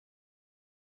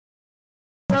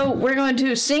So we're going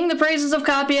to sing the praises of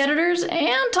copy editors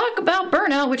and talk about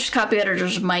burnout, which copy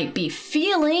editors might be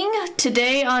feeling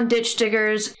today on Ditch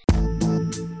Diggers.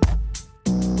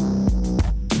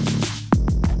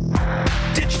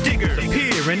 Ditch Diggers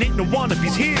here, and ain't no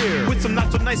wannabes here, with some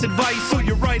not so nice advice for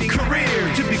your writing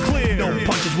career. To be clear, no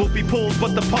punches will be pulled,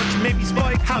 but the punch may be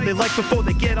spiked. How they like before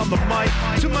they get on the mic.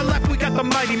 To my left we got the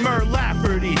mighty Mer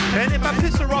Lafferty, and if I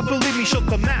piss her off, believe me, she'll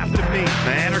come after me.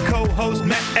 And her co-host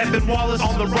Matt Evan Wallace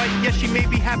on the right. Yes, she may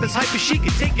be half as hype as she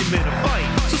can take him in a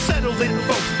fight. So settle in,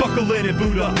 folks, buckle in and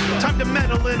boot up. Time to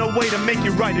meddle in a way to make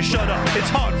your writer shut up. It's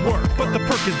hard work, but the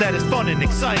perk is that it's fun and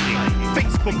exciting.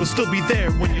 Facebook will still be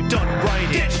there when you're done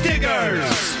writing. Ditch Diggers!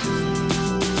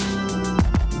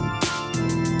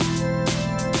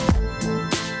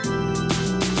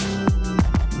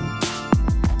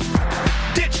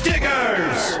 Ditch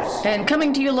Diggers! And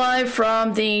coming to you live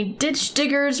from the Ditch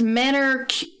Diggers Manor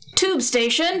Tube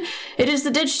Station, it is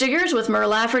the Ditch Diggers with Mer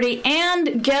Lafferty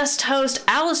and guest host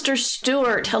Alistair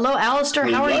Stewart. Hello, Alistair.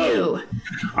 How are you?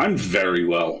 I'm very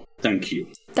well, thank you.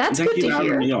 That's good to hear. Thank you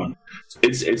for having me on.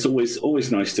 It's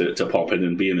always nice to pop in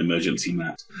and be an emergency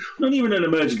Matt. Not even an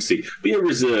emergency, be a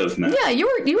reserve Matt. Yeah, you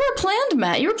were planned,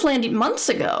 Matt. You were planned months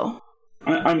ago.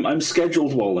 I'm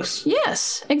scheduled Wallace.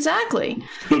 Yes, exactly.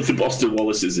 Of the Boston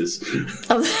Wallaces is.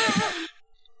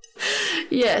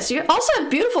 Yes, you also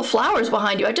have beautiful flowers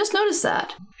behind you. I just noticed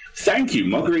that. Thank you.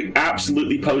 Marguerite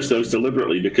absolutely posed those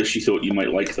deliberately because she thought you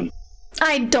might like them.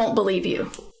 I don't believe you.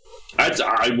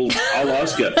 I'll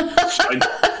ask her.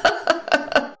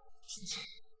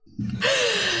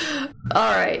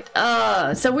 All right.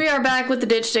 So we are back with the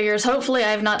Ditch Diggers. Hopefully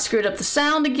I have not screwed up the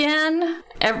sound again.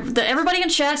 Everybody in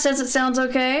chat says it sounds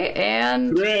okay,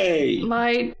 and Hooray!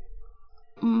 My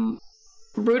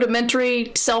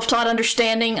rudimentary self-taught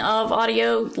understanding of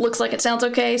audio looks like it sounds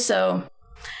okay, so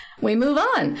we move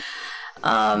on.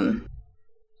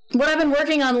 What I've been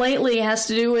working on lately has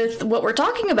to do with what we're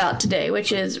talking about today,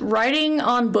 which is writing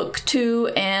on book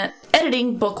 2 and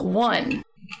editing book 1,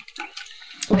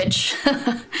 which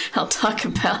I'll talk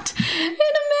about in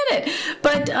a minute.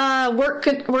 But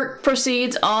work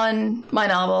proceeds on my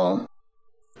novel.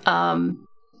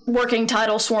 Working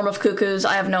title, Swarm of Cuckoos.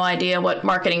 I have no idea what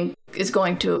marketing is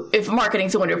going to, if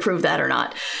marketing's going to approve that or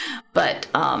not. But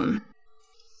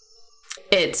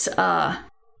it's that's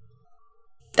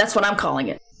what I'm calling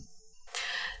it.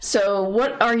 So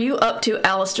what are you up to,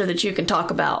 Alistair, that you can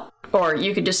talk about? Or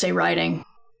you could just say writing.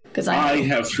 Because I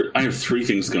have 3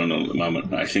 things going on at the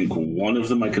moment. I think one of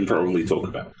them I can probably talk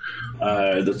about.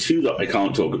 The 2 that I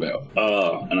can't talk about,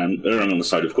 and I'm erring on the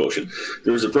side of caution.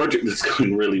 There is a project that's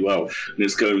going really well, and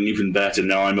it's going even better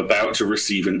now. I'm about to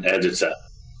receive an editor.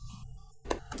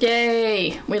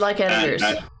 Yay! We like editors.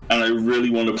 And I really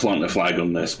want to plant a flag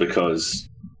on this because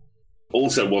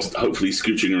also whilst hopefully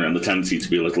scooching around the tendency to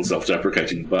be a little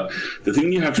self-deprecating, but the thing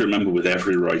you have to remember with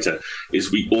every writer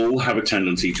is we all have a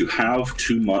tendency to have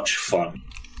too much fun.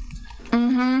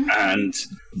 Mm-hmm. And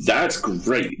that's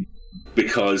great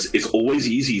because it's always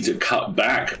easy to cut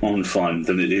back on fun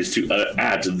than it is to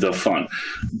add the fun.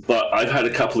 But I've had a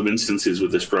couple of instances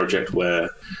with this project where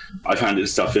I've handed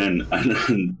stuff in and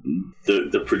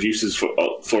the producers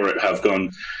for it have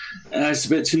gone, it's a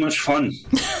bit too much fun.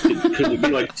 Could it be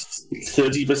like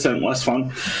 30% less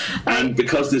fun? And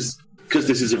because this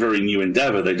is a very new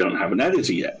endeavor, they don't have an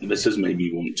editor yet. This has made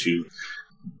me want to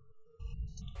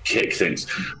kick things.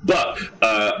 But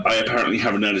I apparently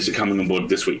have an editor coming on board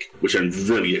this week, which I'm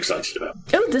really excited about.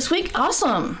 Oh, this week?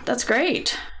 Awesome. That's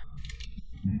great.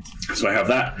 So I have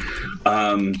that.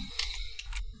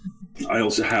 I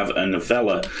also have a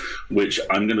novella, which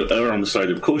I'm going to err on the side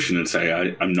of caution and say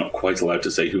I'm not quite allowed to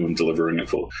say who I'm delivering it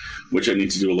for, which I need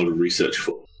to do a lot of research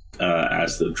for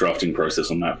as the drafting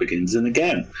process on that begins. And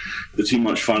again, the too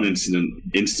much fun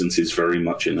instance is very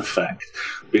much in effect,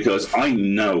 because I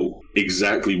know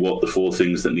exactly what the 4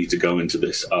 things that need to go into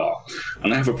this are.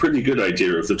 And I have a pretty good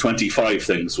idea of the 25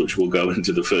 things which will go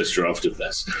into the first draft of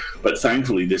this. But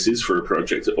thankfully, this is for a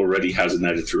project that already has an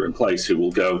editor in place who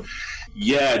will go,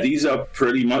 yeah, these are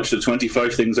pretty much the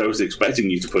 25 things I was expecting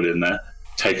you to put in there.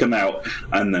 Take them out,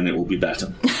 and then it will be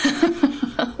better.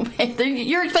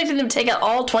 You're expecting them to take out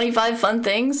all 25 fun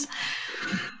things?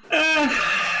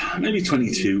 Maybe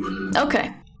 22.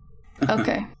 Okay.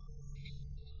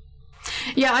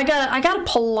 Yeah, I got a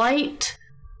polite.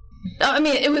 I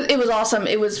mean, it was awesome.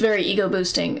 It was very ego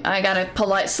boosting. I got a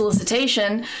polite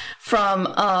solicitation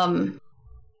from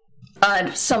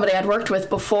somebody I'd worked with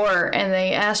before, and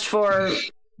they asked for,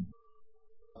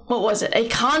 what was it? A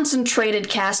concentrated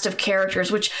cast of characters,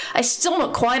 which I still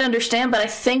don't quite understand, but I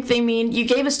think they mean you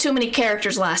gave us too many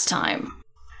characters last time.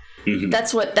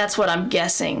 That's what I'm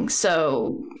guessing.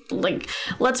 So, like,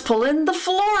 let's pull in the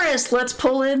florist, let's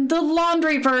pull in the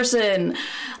laundry person,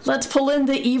 let's pull in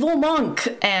the evil monk,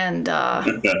 and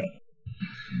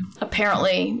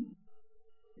apparently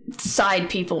side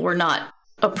people were not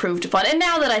approved upon. And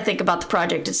now that I think about the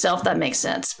project itself, that makes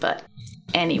sense. But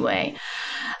anyway,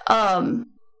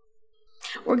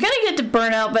 we're gonna get to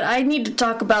Burnout, but I need to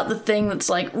talk about the thing that's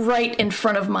like right in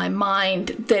front of my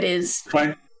mind that is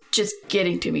just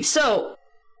getting to me. So,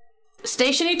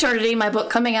 Station Eternity, my book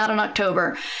coming out in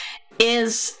October,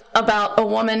 is about a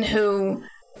woman who,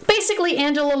 basically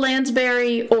Angela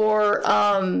Lansbury or,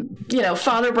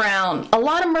 Father Brown. A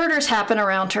lot of murders happen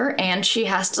around her, and she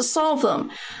has to solve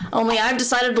them. Only I've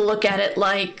decided to look at it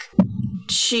like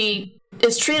she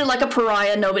is treated like a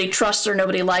pariah. Nobody trusts her,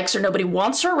 nobody likes her, nobody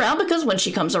wants her around, because when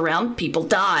she comes around, people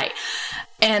die.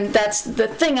 And that's the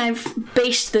thing I've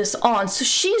based this on. So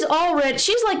she's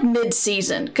like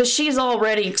mid-season, because she's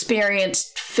already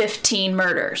experienced 15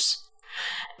 murders.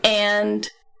 And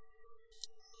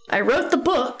I wrote the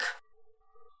book,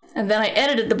 and then I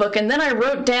edited the book, and then I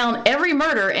wrote down every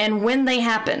murder and when they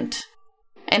happened,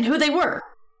 and who they were.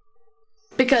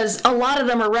 Because a lot of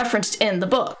them are referenced in the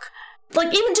book.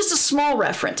 Like, even just a small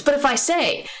reference. But if I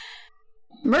say,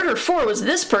 Murder 4 was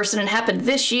this person and happened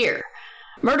this year.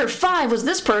 Murder 5 was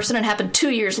this person and happened 2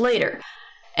 years later.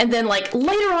 And then, like,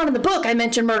 later on in the book, I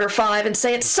mention Murder 5 and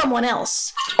say it's someone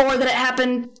else. Or that it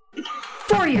happened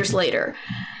 4 years later.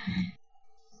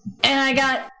 And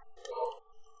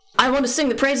I want to sing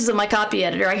the praises of my copy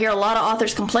editor. I hear a lot of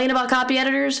authors complain about copy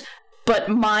editors, but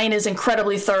mine is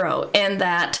incredibly thorough in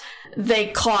that they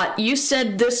caught, you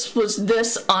said this was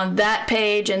this on that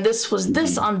page, and this was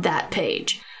this on that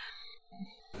page.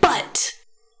 But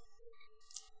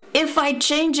if I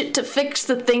change it to fix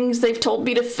the things they've told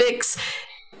me to fix,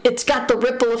 it's got the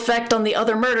ripple effect on the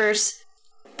other murders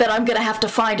that I'm going to have to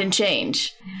find and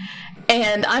change.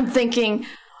 And I'm thinking,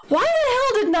 why the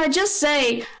hell didn't I just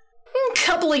say, a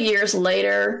couple of years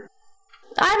later,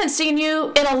 I haven't seen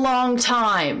you in a long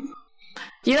time.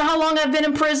 You know how long I've been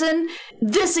in prison?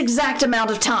 This exact amount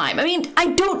of time. I mean, I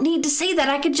don't need to say that.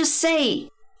 I could just say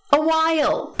a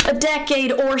while, a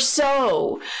decade or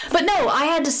so. But no, I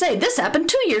had to say, this happened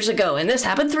 2 years ago, and this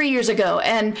happened 3 years ago,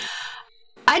 and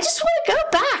I just want to go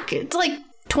back. It's like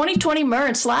 2020 Murr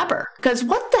and Slapper, because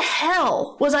what the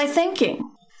hell was I thinking?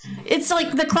 It's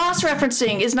like the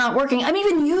cross-referencing is not working. I'm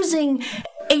even using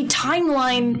a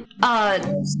timeline,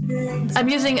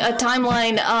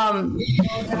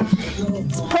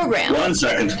 program. 1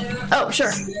 second. Oh,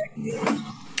 sure.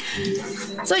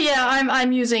 So yeah,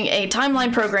 I'm using a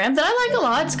timeline program that I like a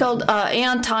lot. It's called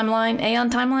Aeon Timeline.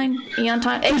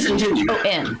 Please continue.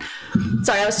 AON.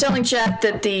 Sorry, I was telling chat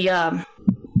that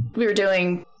we were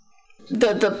doing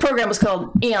the program was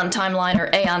called Aeon Timeline or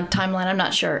Aeon Timeline. I'm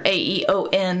not sure.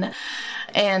 AEON,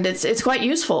 and it's quite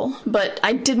useful. But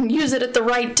I didn't use it at the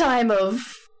right time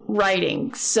of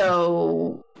writing.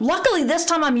 So luckily, this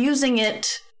time I'm using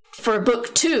it for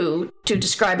book 2 to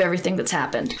describe everything that's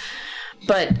happened.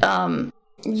 But,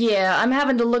 yeah, I'm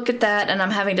having to look at that, and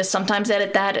I'm having to sometimes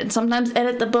edit that, and sometimes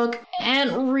edit the book,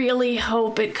 and really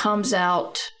hope it comes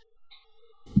out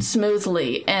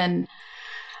smoothly. And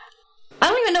I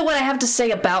don't even know what I have to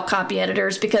say about copy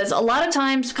editors, because a lot of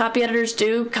times copy editors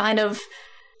do kind of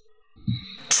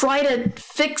try to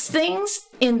fix things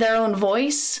in their own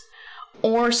voice,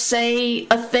 or say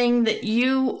a thing that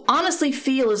you honestly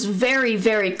feel is very,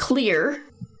 very clear,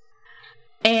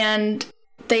 and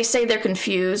they say they're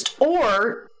confused,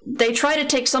 or they try to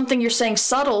take something you're saying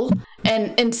subtle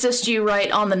and insist you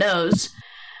right on the nose.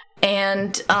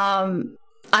 And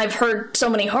I've heard so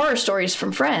many horror stories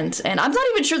from friends, and I'm not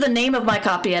even sure the name of my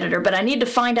copy editor, but I need to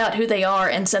find out who they are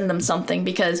and send them something,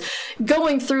 because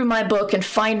going through my book and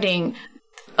finding,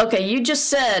 okay, you just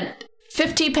said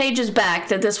 50 pages back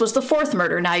that this was the 4th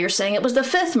murder. Now you're saying it was the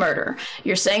 5th murder.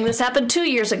 You're saying this happened 2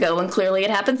 years ago, and clearly it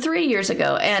happened 3 years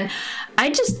ago. And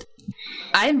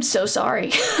I'm so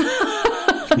sorry.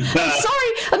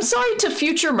 I'm sorry to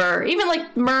future Murr, even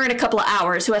like Murr in a couple of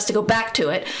hours who has to go back to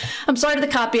it. I'm sorry to the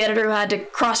copy editor who had to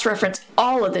cross-reference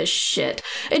all of this shit.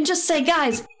 And just say,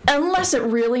 guys, unless it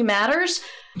really matters,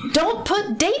 don't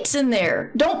put dates in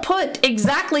there. Don't put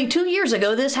exactly 2 years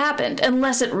ago this happened,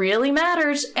 unless it really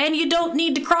matters, and you don't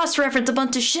need to cross-reference a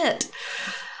bunch of shit.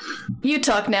 You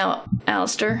talk now,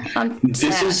 Alistair.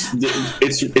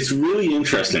 It's really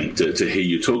interesting to hear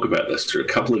you talk about this through a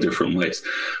couple of different ways.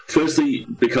 Firstly,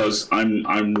 because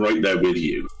I'm right there with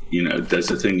you. You know,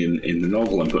 there's a thing in the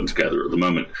novel I'm putting together at the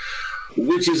moment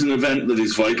which is an event that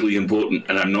is vitally important,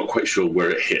 and I'm not quite sure where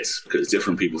it hits, because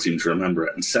different people seem to remember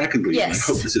it. And secondly, and I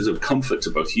hope this is of comfort to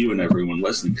both you and everyone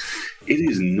listening, it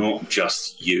is not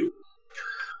just you.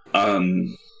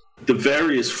 The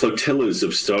various flotillas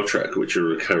of Star Trek which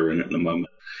are occurring at the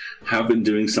moment have been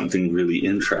doing something really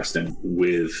interesting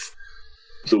with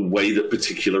the way that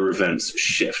particular events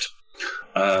shift.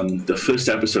 The first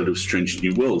episode of Strange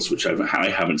New Worlds, which I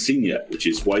haven't seen yet, which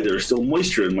is why there is still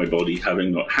moisture in my body,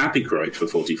 having not happy cried for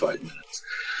 45 minutes,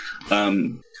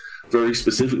 very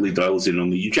specifically dials in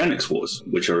on the eugenics wars,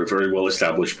 which are a very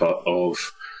well-established part of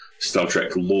Star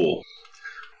Trek lore,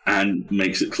 and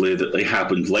makes it clear that they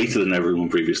happened later than everyone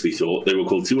previously thought. They were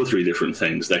called 2 or 3 different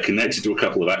things. They're connected to a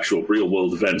couple of actual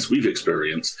real-world events we've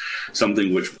experienced,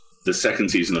 something which the second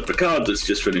season of Picard that's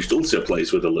just finished also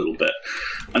plays with a little bit,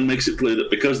 and makes it clear that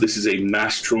because this is a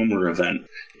mass trauma event,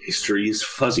 history is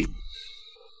fuzzy.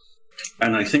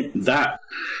 And I think that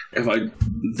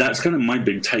that's kind of my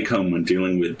big take-home when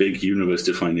dealing with big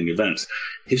universe-defining events.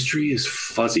 History is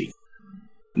fuzzy.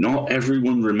 Not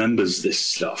everyone remembers this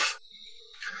stuff.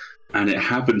 And it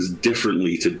happens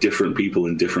differently to different people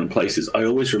in different places. I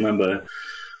always remember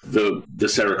the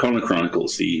Sarah Connor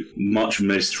Chronicles, the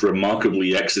much-missed,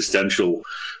 remarkably existential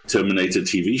Terminator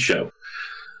TV show,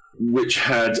 which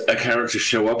had a character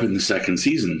show up in the second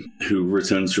season who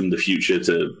returns from the future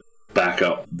to back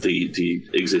up the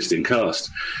existing cast.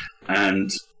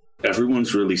 And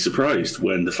everyone's really surprised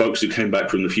when the folks who came back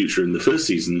from the future in the first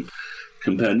season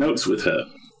compare notes with her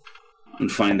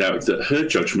and find out that her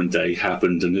Judgment Day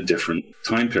happened in a different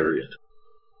time period.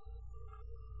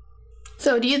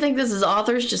 So do you think this is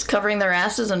authors just covering their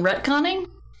asses and retconning?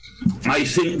 I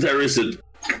think there is an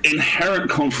inherent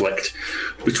conflict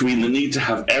between the need to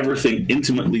have everything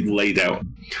intimately laid out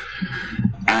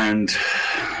and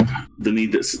the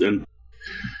need and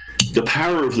the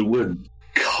power of the word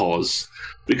cause,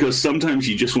 because sometimes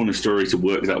you just want a story to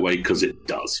work that way because it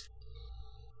does.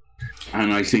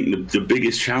 And I think the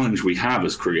biggest challenge we have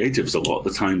as creatives a lot of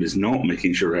the time is not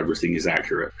making sure everything is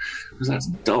accurate, because that's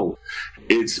dull.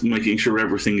 It's making sure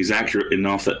everything is accurate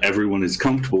enough that everyone is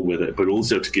comfortable with it, but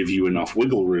also to give you enough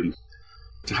wiggle room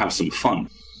to have some fun.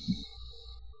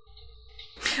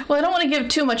 Well, I don't want to give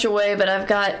too much away, but I've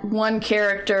got one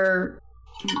character,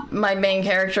 my main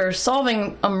character,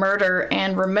 solving a murder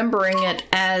and remembering it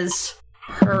as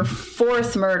her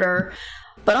 4th murder.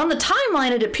 But on the timeline,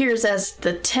 it appears as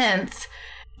the 10th,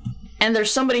 and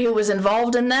there's somebody who was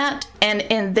involved in that, and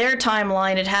in their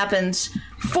timeline, it happens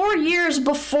 4 years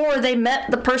before they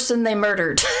met the person they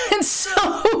murdered. And so,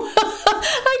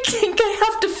 I think I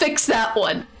have to fix that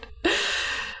one.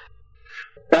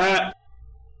 That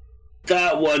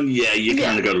one, yeah, you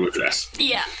kind of got to address.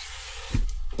 Yeah.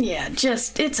 Yeah,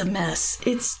 it's a mess.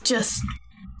 It's just...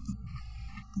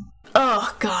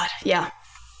 Oh, God, yeah.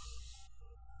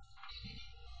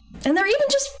 And they're even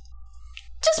just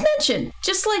mentioned,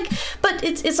 just like, but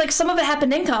it's like some of it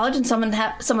happened in college, and some of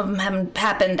them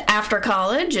happened after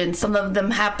college, and some of them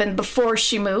happened before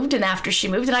she moved and after she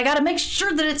moved, and I got to make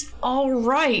sure that it's all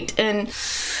right. And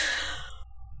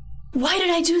why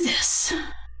did I do this?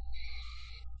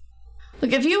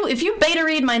 Look, if you beta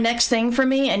read my next thing for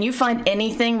me, and you find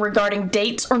anything regarding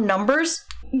dates or numbers,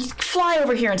 fly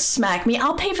over here and smack me.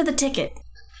 I'll pay for the ticket.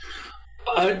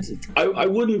 I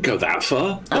wouldn't go that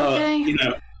far. Okay.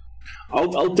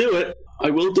 I'll do it. I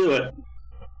will do it.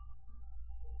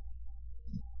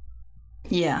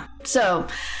 Yeah. So,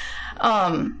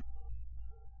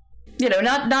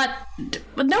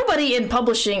 nobody in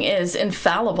publishing is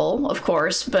infallible, of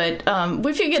course, but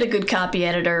if you get a good copy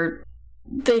editor,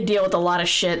 they deal with a lot of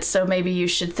shit, so maybe you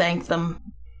should thank them.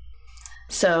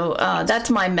 So that's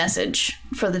my message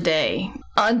for the day.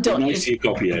 Don't use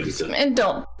copy editor, and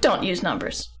don't use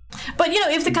numbers. But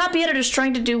if the copy editor's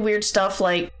trying to do weird stuff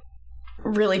like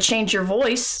really change your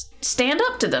voice, stand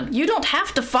up to them. You don't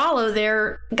have to follow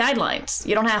their guidelines.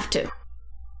 You don't have to.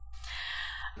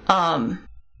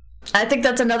 I think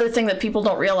that's another thing that people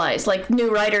don't realize. Like,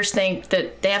 new writers think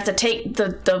that they have to take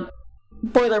the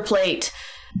boilerplate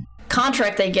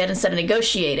contract they get instead of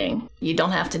negotiating. You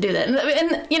don't have to do that.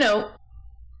 And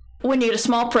when you get a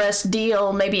small press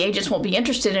deal, maybe agents won't be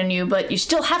interested in you, but you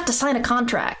still have to sign a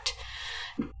contract.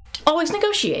 Always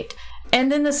negotiate.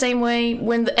 And in the same way,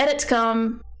 when the edits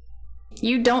come,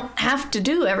 you don't have to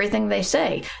do everything they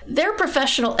say. They're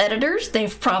professional editors.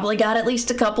 They've probably got at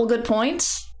least a couple good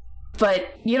points,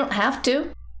 but you don't have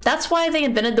to. That's why they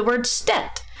invented the word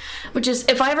stet, which is,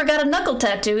 if I ever got a knuckle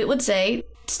tattoo, it would say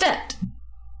stet.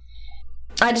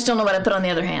 I just don't know what I put on the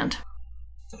other hand.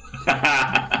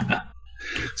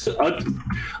 So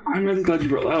I'm really glad you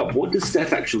brought that up. What does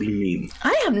stet actually mean?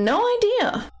 I have no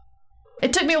idea.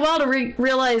 It took me a while to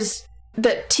realize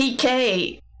that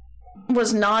TK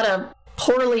was not a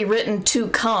poorly written to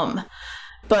come,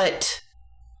 but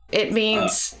it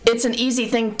means it's an easy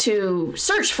thing to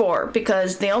search for,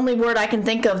 because the only word I can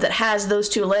think of that has those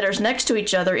two letters next to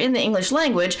each other in the English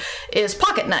language is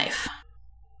pocket knife.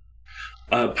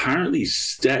 Apparently,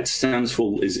 STET stands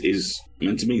for is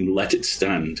meant to mean let it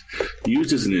stand,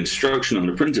 used as an instruction on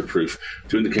a printer proof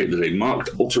to indicate that a marked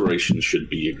alteration should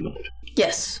be ignored.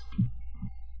 Yes.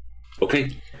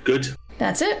 Okay, good.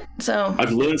 That's it. So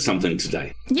I've learned something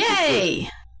today. Yay!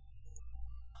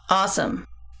 Awesome.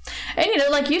 And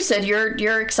like you said,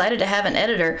 you're excited to have an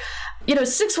editor.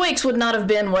 6 Weeks would not have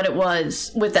been what it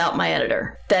was without my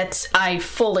editor. I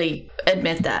fully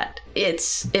admit that.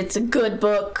 It's a good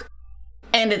book,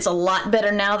 and it's a lot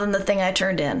better now than the thing I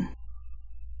turned in.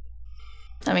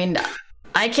 I mean,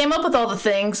 I came up with all the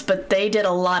things, but they did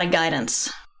a lot of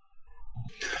guidance.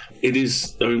 It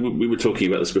is, we were talking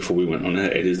about this before we went on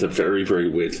air. It is the very, very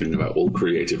weird thing about all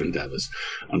creative endeavors,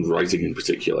 and writing in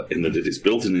particular, in that it is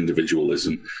built in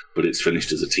individualism, but it's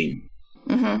finished as a team.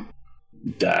 Mm-hmm.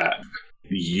 That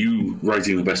you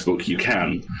writing the best book you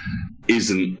can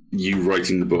isn't you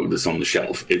writing the book that's on the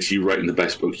shelf. It's you writing the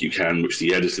best book you can, which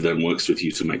the editor then works with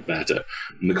you to make better.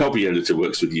 And the copy editor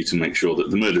works with you to make sure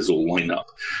that the murders all line up.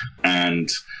 And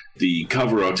the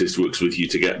cover artist works with you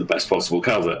to get the best possible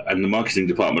cover. And the marketing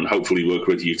department hopefully work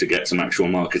with you to get some actual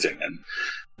marketing. And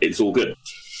it's all good.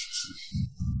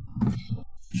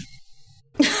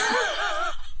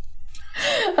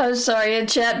 I'm sorry, in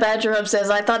chat, Badger Hub says,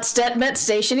 I thought STET meant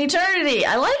Station Eternity.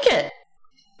 I like it.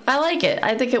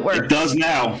 I think it works. It does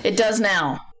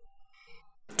now.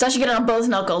 So I should get it on both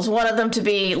knuckles. One of them to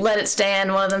be Let It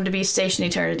Stand, one of them to be Station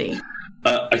Eternity.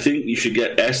 I think you should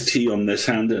get ST on this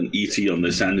hand and ET on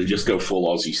this hand and just go full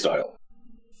Aussie style.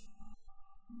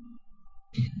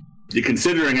 You're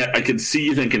considering it. I can see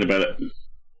you thinking about it.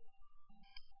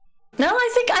 No, I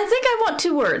think I want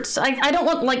 2 words. I don't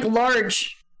want like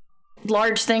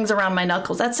large things around my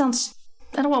knuckles. I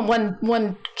don't want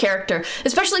one character,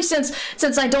 especially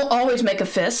since I don't always make a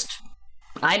fist.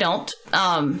 I don't.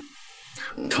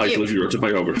 Title of your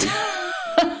autobiography.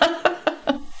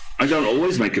 I don't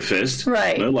always make a fist.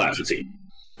 Right. No Lafferty.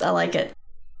 I like it.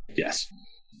 Yes.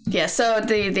 Yeah. So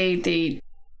the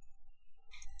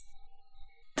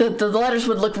letters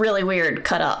would look really weird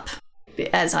cut up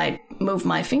as I move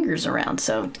my fingers around.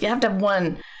 So you have to have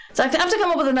one. So I have to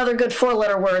come up with another good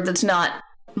 4-letter word that's not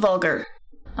vulgar.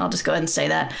 I'll just go ahead and say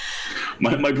that.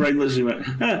 My brain literally went,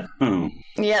 oh.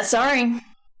 Yeah, sorry.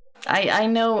 I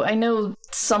know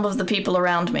some of the people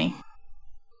around me.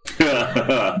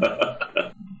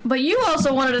 But you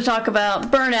also wanted to talk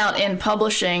about burnout in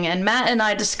publishing, and Matt and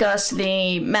I discussed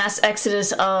the mass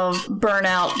exodus of burnt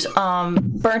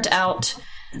out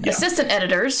assistant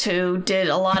editors who did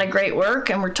a lot of great work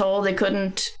and were told they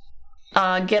couldn't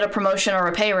get a promotion or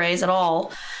a pay raise at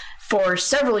all for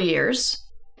several years.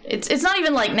 It's not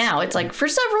even like now. It's like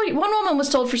one woman was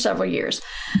told for several years.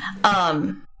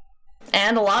 And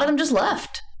a lot of them just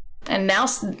left. And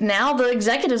now the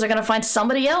executives are going to find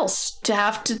somebody else to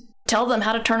have to tell them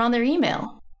how to turn on their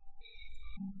email.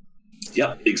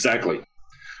 Yep, exactly.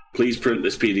 Please print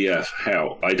this PDF.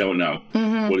 How? I don't know.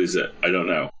 Mm-hmm. What is it? I don't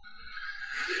know.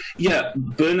 Yeah,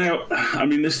 burnout. I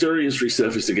mean, this story is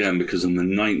resurfaced again because on the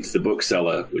 9th, The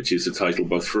Bookseller, which is a title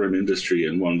both for an industry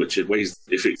and one which,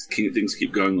 things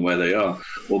keep going the way they are,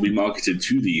 will be marketed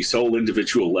to the sole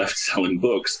individual left selling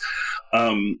books,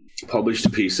 published a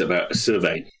piece about a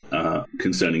survey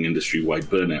concerning industry-wide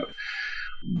burnout.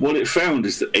 What it found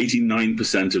is that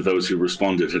 89% of those who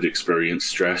responded had experienced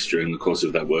stress during the course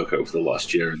of their work over the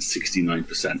last year, and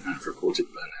 69% had reported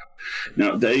burnout.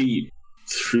 Now, they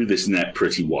threw this net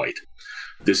pretty wide.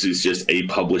 This is just a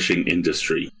publishing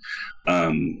industry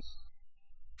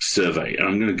survey, and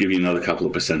I'm going to give you another couple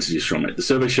of percentages from it. The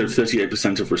survey showed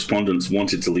 38% of respondents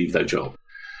wanted to leave their job.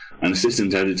 An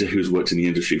assistant editor who's worked in the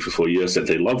industry for 4 years said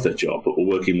they loved their job, but were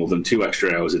working more than 2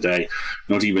 extra hours a day,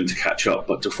 not even to catch up,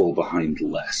 but to fall behind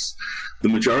less. The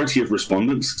majority of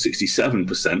respondents,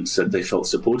 67%, said they felt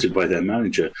supported by their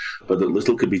manager, but that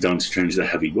little could be done to change their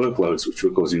heavy workloads, which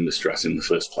were causing the stress in the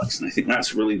first place. And I think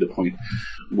that's really the point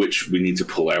which we need to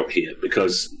pull out here,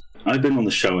 because I've been on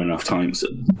the show enough times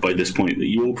by this point that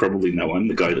you all probably know I'm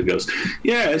the guy that goes,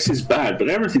 yeah, this is bad, but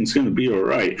everything's going to be all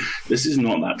right. This is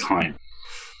not that time.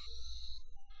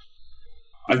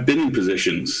 I've been in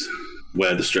positions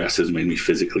where the stress has made me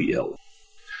physically ill.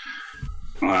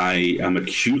 I am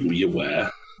acutely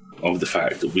aware of the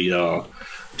fact that we are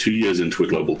 2 years into a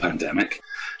global pandemic,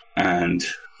 and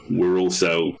we're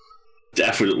also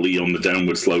definitely on the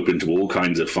downward slope into all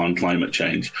kinds of fun climate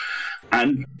change.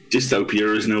 And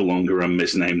dystopia is no longer a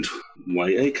misnamed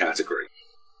YA category.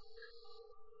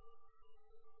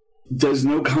 There's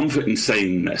no comfort in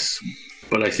saying this,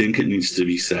 but I think it needs to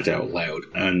be said out loud.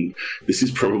 And this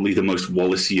is probably the most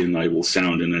Wallacean I will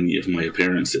sound in any of my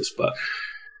appearances, but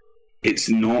it's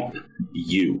not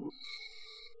you.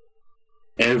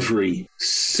 Every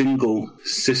single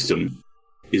system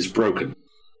is broken.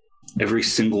 Every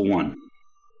single one.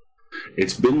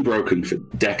 It's been broken for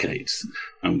decades,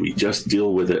 and we just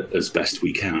deal with it as best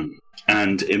we can.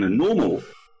 And in a normal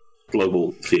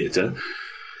global theatre,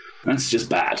 that's just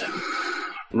bad.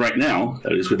 Right now,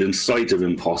 that is within sight of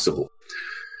impossible.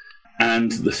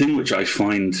 And the thing which I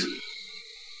find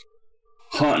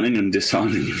heartening and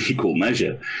disheartening in equal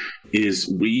measure is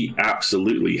we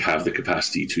absolutely have the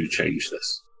capacity to change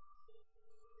this.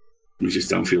 We just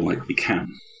don't feel like we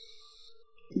can.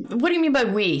 What do you mean by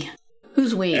we?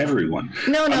 Who's we? Everyone.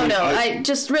 No. I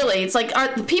just really, it's like,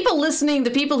 are the people listening,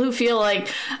 the people who feel like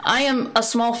I am a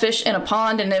small fish in a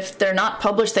pond, and if they're not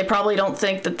published, they probably don't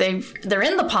think that they're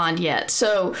in the pond yet.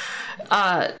 So,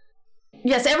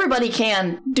 yes, everybody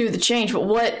can do the change, but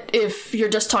what if you're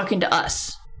just talking to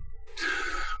us?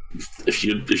 If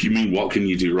you mean what can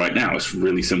you do right now, it's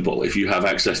really simple. If you have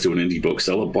access to an indie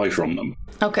bookseller, buy from them.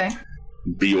 Okay.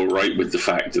 Be all right with the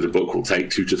fact that a book will take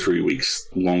 2 to 3 weeks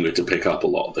longer to pick up a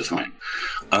lot of the time.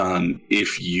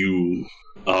 If you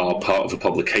are part of a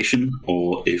publication,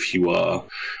 or if you are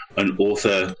an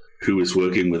author who is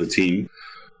working with a team,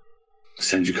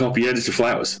 send your copy editor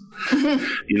flowers.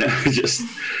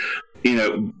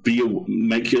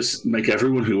 Make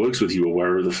everyone who works with you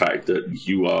aware of the fact that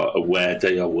you are aware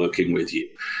they are working with you,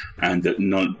 and that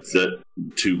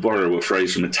to borrow a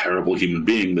phrase from a terrible human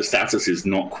being, the status is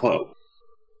not quo.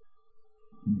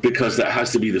 Because that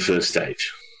has to be the first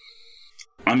stage.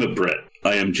 I'm a Brit.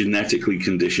 I am genetically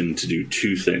conditioned to do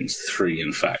 2 things, 3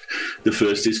 in fact. The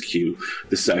first is Q.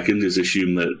 The second is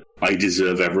assume that I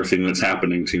deserve everything that's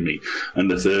happening to me. And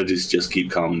the third is just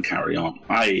keep calm and carry on.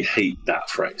 I hate that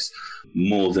phrase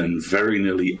more than very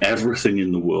nearly everything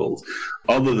in the world,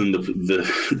 other than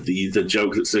the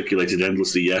joke that circulated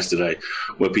endlessly yesterday,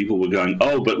 where people were going,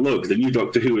 "Oh, but look, the new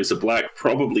Doctor Who is a black,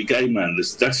 probably gay man.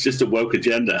 That's just a woke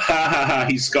agenda. Ha ha ha,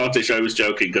 he's Scottish. I was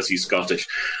joking because he's Scottish."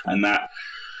 And that,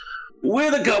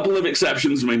 with a couple of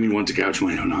exceptions, made me want to gouge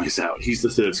my own eyes out. He's the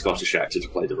 3rd Scottish actor to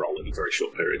play the role in a very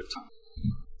short period of time.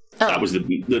 Oh.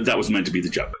 That was meant to be the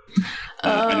joke.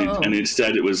 And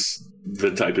instead it was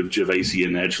the type of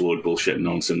Gervaisian edgelord bullshit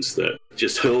nonsense that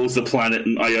just hurls the planet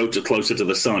an iota closer to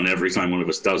the sun every time one of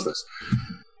us does this.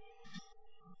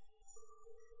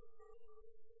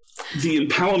 The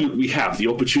empowerment we have, the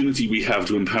opportunity we have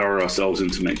to empower ourselves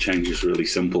and to make change is really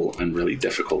simple and really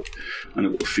difficult. And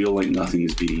it will feel like nothing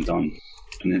is being done.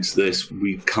 And it's this,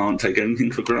 we can't take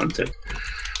anything for granted.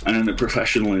 And in a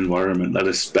professional environment, that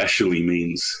especially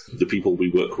means the people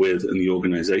we work with and the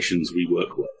organizations we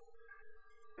work with.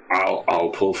 I'll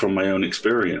pull from my own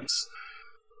experience.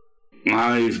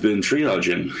 I've been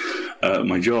triaging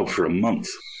my job for a month.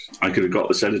 I could have got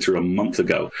this editor a month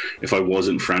ago if I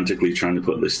wasn't frantically trying to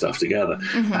put this stuff together.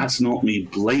 Mm-hmm. That's not me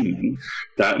blaming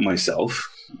that myself.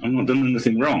 I'm not doing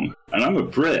anything wrong. And I'm a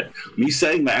Brit. Me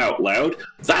saying that out loud,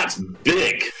 that's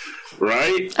big,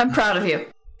 right? I'm proud of you.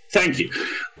 Thank you.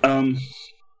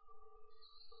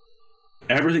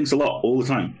 Everything's a lot all the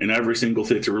time. In every single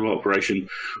theatre of operation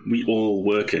we all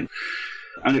work in.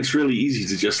 And it's really easy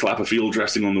to just slap a field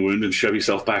dressing on the wound and shove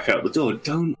yourself back out the door.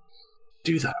 Don't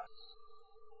do that.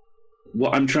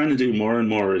 What I'm trying to do more and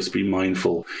more is be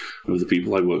mindful of the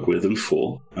people I work with and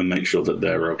for, and make sure that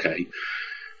they're okay.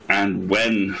 And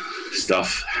when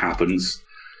stuff happens,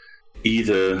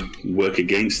 either work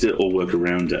against it or work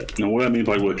around it. Now, what I mean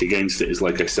by work against it is,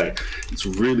 like I said, it's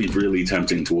really, really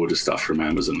tempting to order stuff from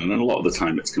Amazon, and a lot of the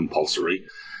time it's compulsory,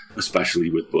 especially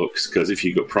with books, because if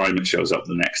you got Prime, it shows up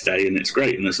the next day, and it's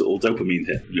great, and this little dopamine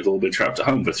hit. You've all been trapped at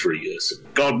home for 3 years.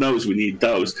 God knows we need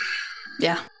those.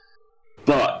 Yeah.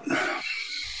 But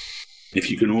if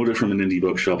you can order from an indie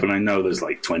bookshop, and I know there's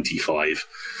like 25,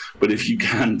 but if you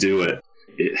can do it,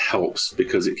 it helps,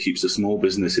 because it keeps a small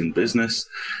business in business,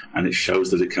 and it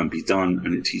shows that it can be done,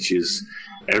 and it teaches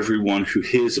everyone who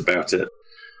hears about it,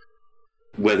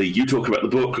 whether you talk about the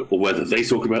book or whether they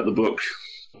talk about the book,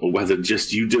 or whether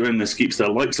just you doing this keeps their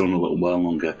lights on a little while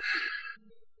longer,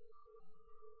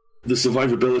 the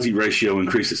survivability ratio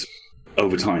increases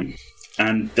over time.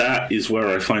 And that is where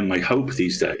I find my hope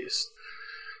these days.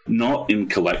 Not in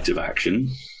collective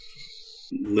action.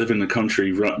 Live in a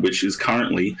country which is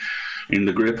currently in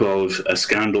the grip of a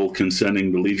scandal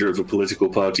concerning the leader of a political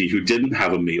party who didn't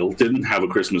have a meal, didn't have a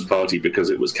Christmas party because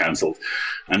it was cancelled,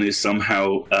 and is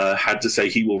somehow had to say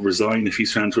he will resign if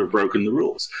he's found to have broken the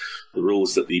rules. The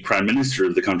rules that the Prime Minister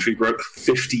of the country broke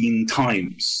 15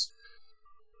 times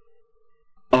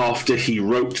after he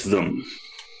wrote them.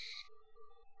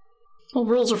 Well,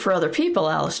 rules are for other people,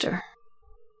 Alistair.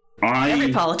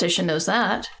 Every politician knows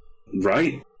that.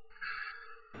 Right.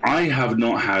 I have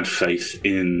not had faith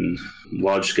in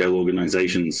large-scale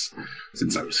organizations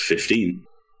since I was 15.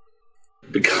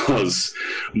 Because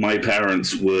my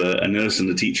parents were a nurse and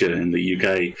a teacher in the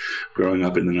UK growing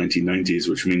up in the 1990s,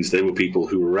 which means they were people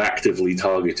who were actively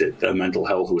targeted. Their mental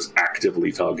health was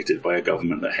actively targeted by a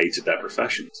government that hated their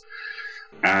professions.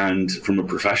 And from a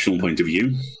professional point of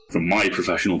view, from my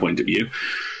professional point of view,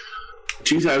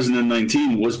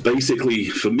 2019 was basically,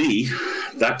 for me,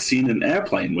 that scene in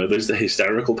Airplane where there's the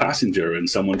hysterical passenger and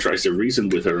someone tries to reason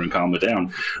with her and calm her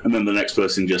down, and then the next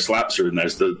person just slaps her, and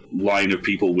there's the line of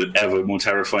people with ever more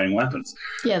terrifying weapons.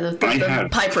 Yeah, the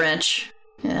pipe wrench.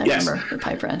 Yeah, I remember the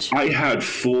pipe wrench. I had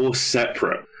 4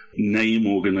 separate name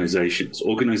organizations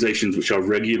which are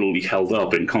regularly held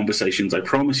up in conversations I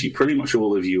promise you pretty much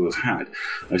all of you have had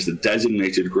as the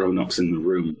designated grown-ups in the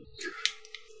room.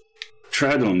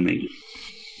 Tread on me.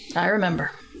 I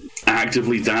remember.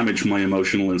 Actively damaged my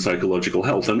emotional and psychological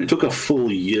health, and it took a full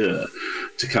year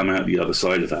to come out the other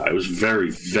side of that. I was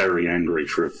very, very angry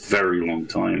for a very long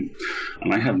time,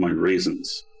 and I had my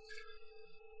reasons.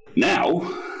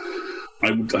 Now,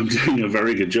 I'm doing a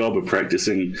very good job of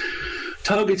practicing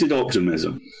targeted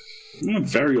optimism. I'm a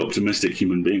very optimistic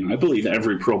human being. I believe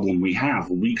every problem we have,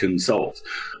 we can solve,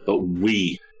 but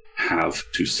we have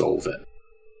to solve it.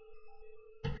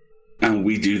 And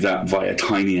we do that via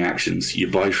tiny actions.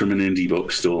 You buy from an indie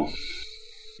bookstore.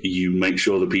 You make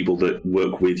sure the people that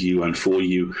work with you and for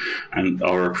you and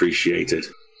are appreciated.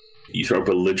 You throw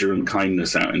belligerent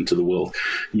kindness out into the world.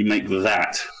 You make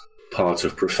that part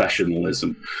of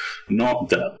professionalism, not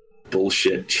the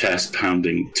bullshit,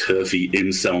 chest-pounding, turfy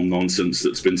incel nonsense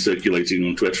that's been circulating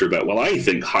on Twitter about, well, I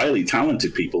think highly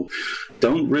talented people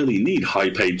don't really need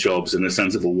high-paid jobs and a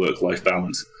sensible work-life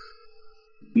balance.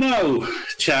 No,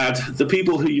 Chad, the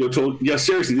people who you're talking... Yeah,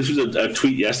 seriously, this was a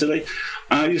tweet yesterday.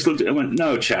 I just looked at it and went,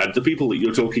 no, Chad, the people that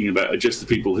you're talking about are just the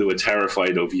people who are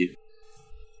terrified of you.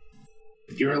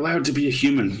 You're allowed to be a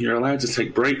human. You're allowed to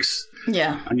take breaks.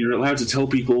 Yeah. And you're allowed to tell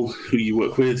people who you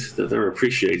work with that they're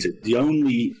appreciated. The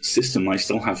only system I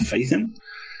still have faith in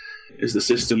is the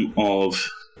system of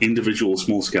individual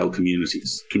small-scale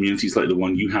communities. Communities like the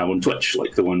one you have on Twitch,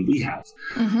 like the one we have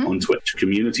on Twitch.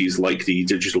 Communities like the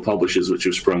digital publishers which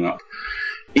have sprung up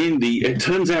in the, it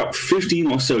turns out,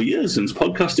 15 or so years since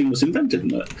podcasting was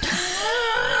invented.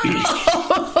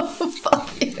 Oh, fuck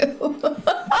you.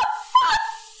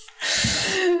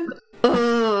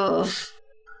 Oh.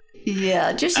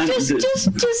 Yeah, just push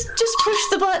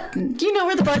the button. You know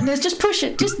where the button is. Just push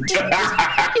it. Just you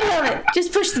have it.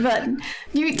 Just push the button.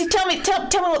 You tell me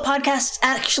what podcasts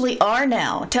actually are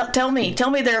now. Tell me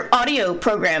they're audio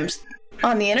programs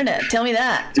on the internet. Tell me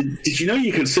that. Did you know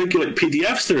you can circulate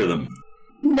PDFs through them?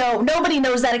 No, nobody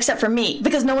knows that except for me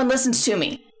because no one listens to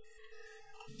me.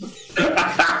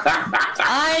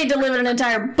 I delivered an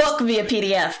entire book via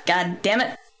PDF. God damn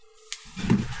it.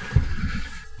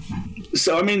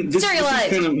 So I mean, this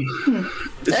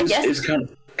is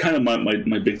kind of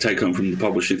my big take home from the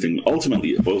publishing thing.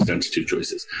 Ultimately, it boils down to 2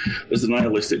 choices. There's the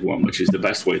nihilistic one, which is the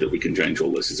best way that we can change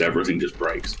all this is everything just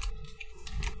breaks,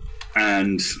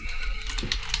 and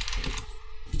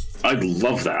I'd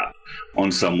love that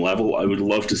on some level. I would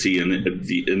love to see an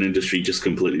industry just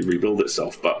completely rebuild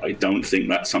itself, but I don't think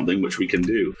that's something which we can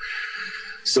do.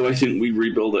 So I think we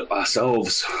rebuild it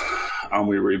ourselves, and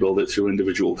we rebuild it through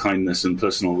individual kindness and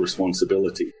personal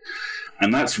responsibility.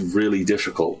 And that's really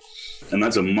difficult. And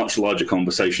that's a much larger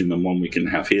conversation than one we can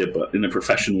have here. But in a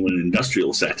professional and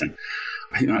industrial setting,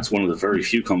 I think that's one of the very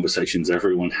few conversations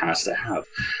everyone has to have.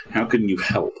 How can you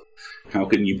help? How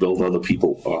can you build other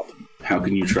people up? How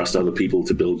can you trust other people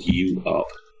to build you up?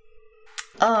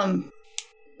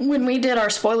 When we did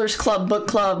our Spoilers Club book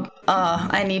club,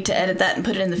 I need to edit that and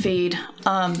put it in the feed.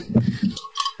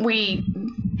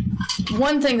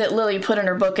 One thing that Lily put in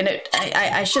her book, and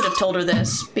I should have told her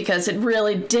this because it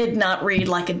really did not read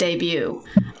like a debut.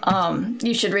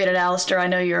 You should read it, Alistair. I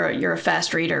know you're a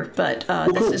fast reader, but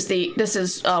this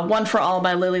is One for All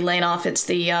by Lily Lainoff. It's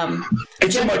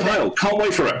it's in my pile. Can't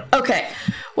wait for it. Okay.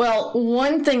 Well,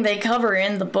 one thing they cover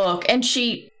in the book, and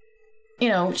she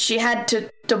had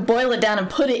to boil it down and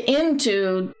put it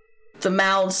into the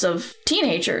mouths of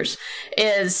teenagers,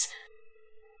 is,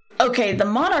 okay, the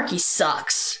monarchy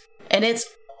sucks, and it's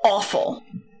awful.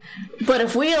 But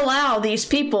if we allow these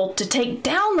people to take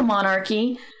down the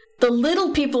monarchy, the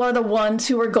little people are the ones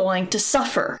who are going to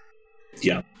suffer.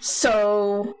 Yeah.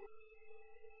 So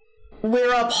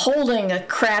we're upholding a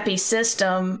crappy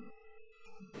system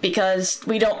because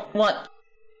we don't want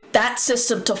that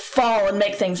system to fall and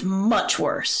make things much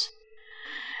worse.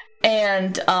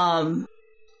 And,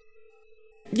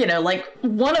 like,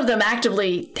 one of them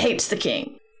actively hates the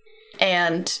king.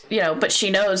 And, but she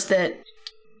knows that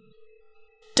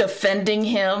defending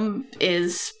him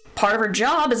is part of her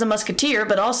job as a musketeer,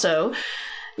 but also,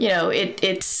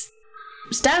 it's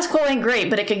status quo ain't great,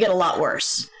 but it could get a lot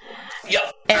worse.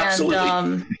 Yeah, absolutely.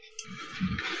 And,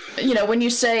 when you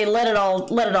say let it all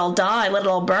die, let it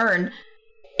all burn,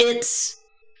 it's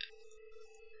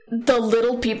the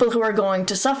little people who are going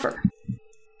to suffer.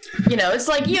 It's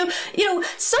like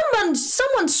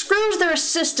someone screws their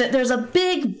assistant. There's a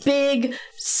big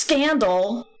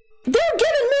scandal. They're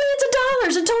given millions of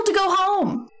dollars and told to go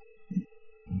home.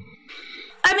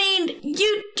 I mean,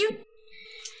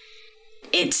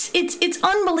 it's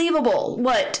unbelievable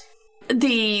what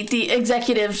the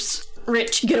executives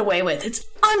rich get away with. It's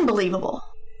unbelievable.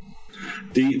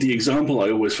 The example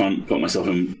I always put myself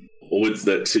in with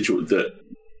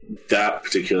that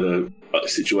particular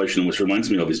situation almost reminds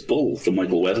me of is Bull, the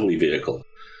Michael Weatherly vehicle,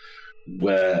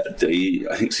 where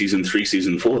I think season 3,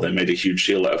 season 4, they made a huge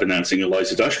deal out of announcing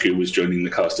Eliza Dushku was joining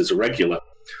the cast as a regular.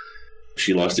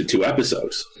 She lasted 2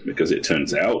 episodes because it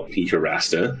turns out he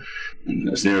harassed her, and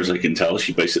as near as I can tell,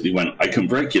 she basically went, "I can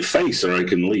break your face or I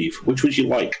can leave. Which would you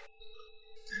like?"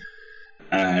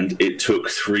 And it took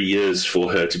 3 years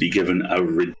for her to be given a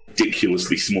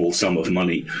ridiculously small sum of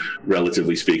money,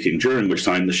 relatively speaking, during which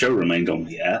time the show remained on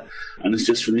the air, and it's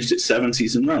just finished its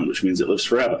 7-season run, which means it lives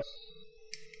forever.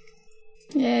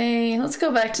 Yay, let's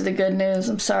go back to the good news.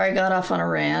 I'm sorry I got off on a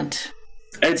rant.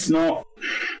 It's not...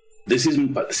 This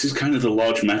is kind of the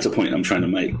large meta point I'm trying to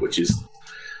make, which is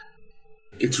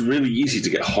it's really easy to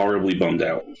get horribly bummed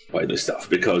out by this stuff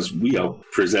because we're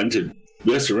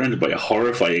surrounded by a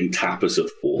horrifying tapas of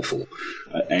awful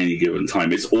at any given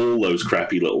time. It's all those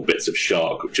crappy little bits of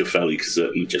shark, which are fairly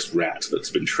certainly just rat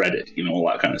that's been shredded, all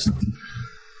that kind of stuff.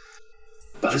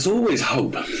 But there's always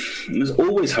hope. And there's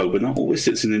always hope, and that always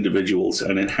sits in individuals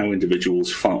and in how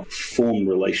individuals form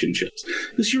relationships.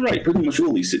 Because you're right, pretty much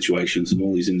all these situations and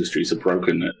all these industries are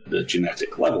broken at the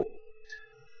genetic level.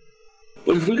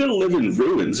 But if we're going to live in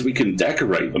ruins, we can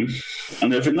decorate them,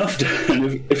 and if enough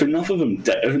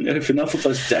of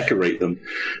us decorate them,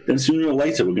 then sooner or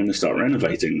later we're going to start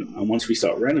renovating them. And once we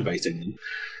start renovating them,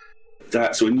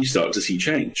 that's when you start to see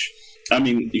change. I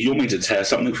mean, if you want me to tear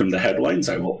something from the headlines,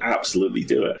 I will absolutely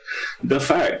do it. The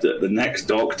fact that the next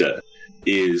Doctor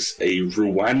is a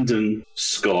Rwandan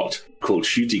Scot called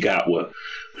Ncuti Gatwa,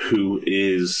 who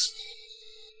is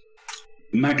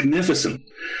magnificent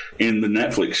in the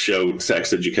Netflix show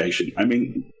Sex Education. I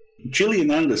mean,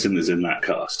 Gillian Anderson is in that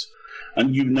cast,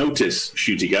 and you notice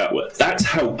Ncuti Gatwa. That's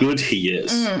how good he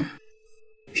is. Mm.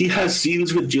 He has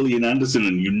scenes with Gillian Anderson,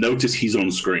 and you notice he's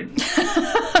on screen.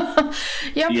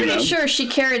 Yeah, I'm pretty sure she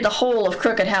carried the whole of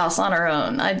Crooked House on her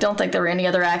own. I don't think there were any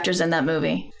other actors in that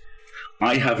movie.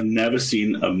 I have never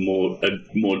seen a more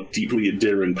deeply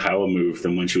endearing power move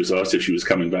than when she was asked if she was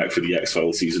coming back for the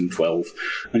X-Files season 12.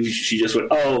 And she just went,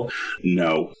 "Oh,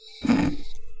 no."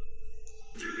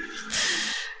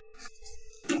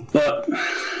 But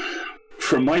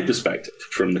from my perspective,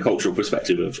 from the cultural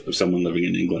perspective of someone living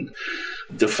in England,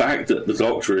 the fact that the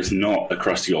Doctor is not a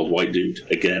crusty old white dude,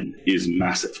 again, is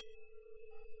massive.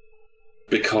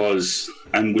 Because,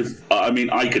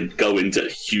 I could go into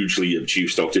hugely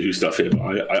obtuse Doctor Who stuff here, but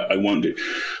I won't do.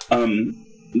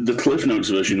 The Cliff Notes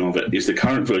version of it is the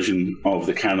current version of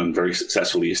the canon very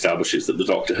successfully establishes that the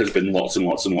Doctor has been lots and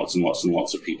lots and lots and lots and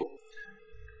lots of people.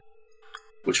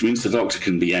 Which means the Doctor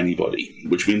can be anybody.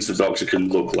 Which means the Doctor can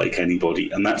look like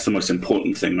anybody. And that's the most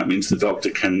important thing. That means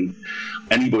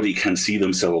anybody can see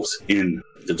themselves in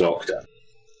the Doctor.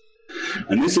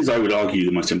 And this is, I would argue,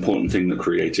 the most important thing that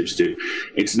creatives do.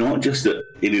 It's not just that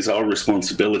it is our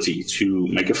responsibility to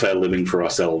make a fair living for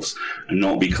ourselves and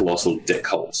not be colossal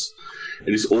dickholes.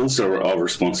 It is also our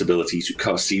responsibility to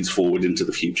cast seeds forward into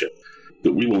the future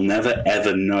that we will never,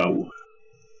 ever know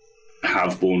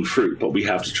have borne fruit, but we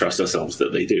have to trust ourselves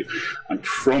that they do. I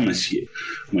promise you,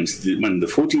 when the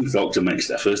 14th Doctor makes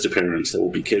their first appearance, there will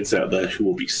be kids out there who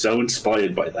will be so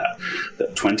inspired by that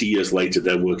 20 years later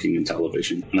they're working in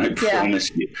television. And I promise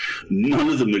you, none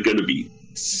of them are going to be,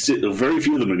 very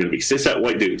few of them are going to be cis-het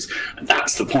white dudes. And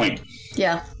that's the point.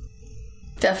 Yeah,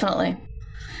 definitely.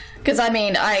 Because, I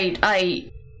mean,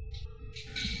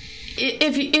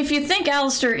 if you think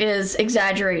Alistair is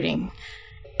exaggerating,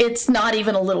 It's not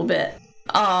even a little bit.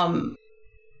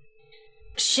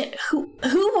 Shit, who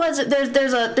was it?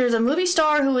 There's a movie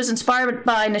star who was inspired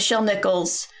by Nichelle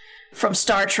Nichols from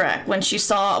Star Trek. When she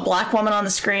saw a black woman on the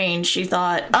screen, she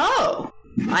thought, oh,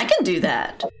 I can do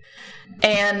that.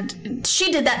 And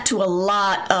she did that to a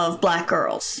lot of black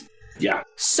girls. Yeah.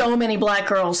 So many black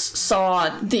girls saw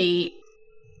the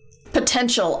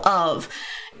potential of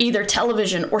either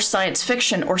television or science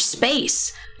fiction or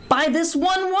space by this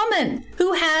one woman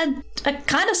who had a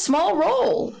kind of small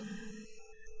role.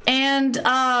 And,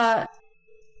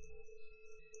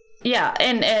 yeah,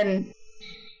 and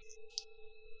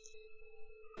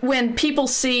when people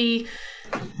see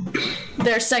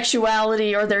their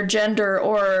sexuality or their gender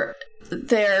or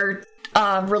their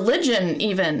religion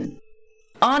even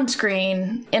on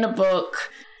screen in a book,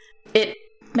 it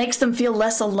makes them feel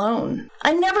less alone.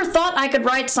 I never thought I could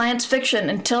write science fiction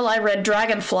until I read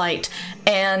Dragonflight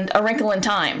and A Wrinkle in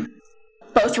Time,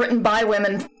 both written by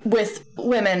women with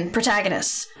women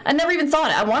protagonists. I never even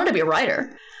thought it. I wanted to be a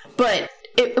writer, but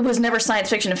it was never science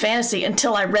fiction and fantasy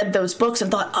until I read those books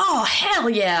and thought, oh, hell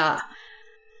yeah.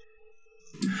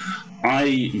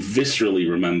 I viscerally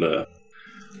remember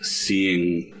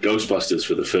seeing Ghostbusters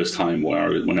for the first time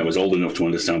when I was old enough to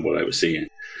understand what I was seeing.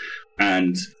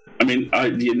 And I mean,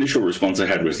 the initial response I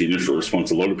had was the initial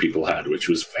response a lot of people had, which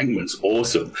was, Venkman's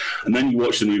awesome. And then you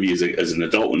watch the movie as an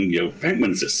adult and you go,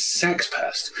 Venkman's a sex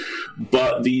pest.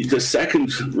 But the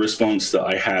second response that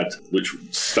I had, which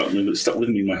stuck with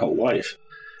me my whole life,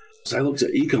 was I looked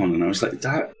at Egon and I was like,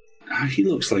 he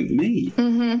looks like me.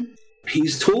 Mm-hmm.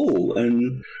 He's tall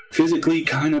and physically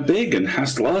kind of big and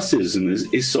has glasses and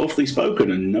is softly spoken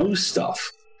and knows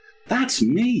stuff. That's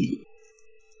me.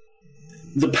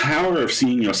 The power of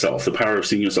seeing yourself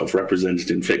represented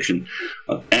in fiction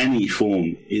of any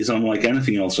form is unlike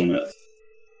anything else on Earth.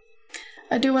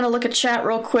 I do want to look at chat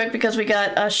real quick because we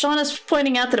got Shauna's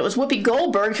pointing out that it was Whoopi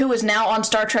Goldberg who is now on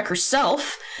Star Trek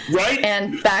herself. Right.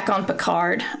 And back on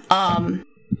Picard.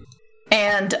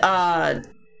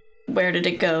 Where did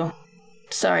it go?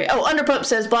 Sorry. Oh, Underpope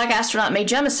says Black Astronaut Mae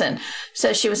Jemison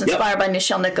says she was inspired by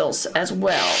Nichelle Nichols as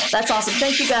well. That's awesome.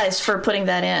 Thank you guys for putting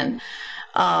that in.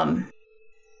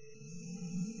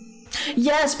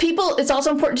 Yes, it's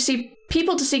also important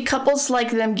to see couples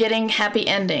like them getting happy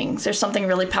endings. There's something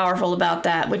really powerful about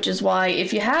that, which is why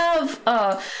if you have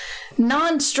a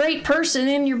non-straight person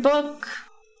in your book,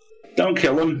 don't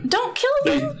kill them. Don't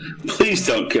kill them. Please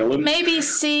don't kill them. Maybe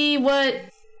see what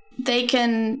they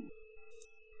can,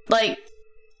 maybe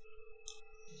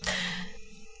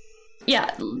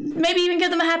even give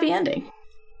them a happy ending.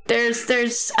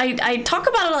 I talk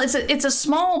about it. It's a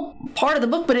small part of the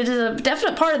book, but it is a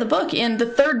definite part of the book. In the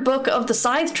third book of the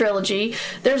Scythe trilogy,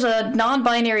 there's a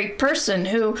non-binary person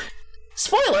who,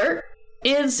 spoiler,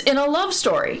 is in a love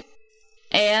story,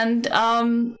 and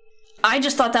I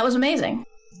just thought that was amazing.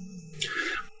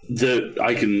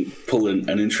 I can pull an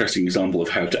interesting example of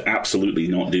how to absolutely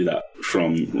not do that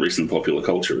from recent popular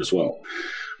culture as well.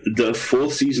 The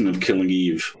fourth season of Killing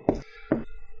Eve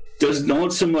does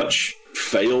not so much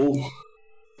fail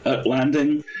at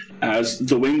landing as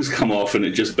the wings come off and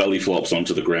it just belly flops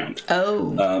onto the ground.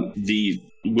 Oh.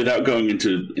 Without going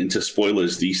into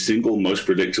spoilers, the single most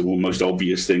predictable, most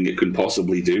obvious thing it can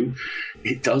possibly do,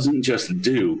 it doesn't just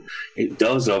do. It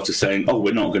does after saying, oh,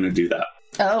 we're not going to do that.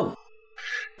 Oh.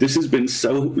 This has been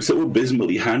so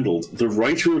abysmally handled. The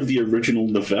writer of the original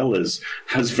novellas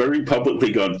has very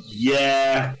publicly gone,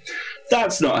 yeah,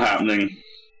 that's not happening.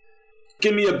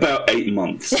 Give me about 8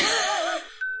 months.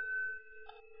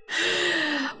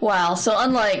 Wow, so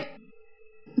unlike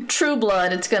True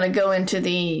Blood, it's going to go into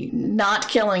the not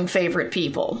killing favorite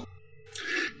people.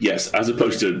 Yes, as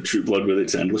opposed to True Blood with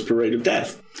its endless parade of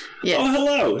death. Yes. Oh,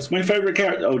 hello, it's my favorite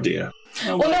character. Oh, dear.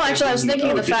 Oh, well, no, actually, I was thinking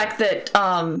of the fact that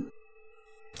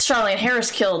Charlene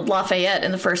Harris killed Lafayette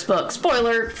in the first book.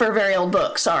 Spoiler for a very old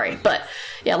book, sorry. But,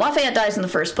 yeah, Lafayette dies in the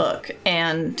first book,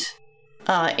 and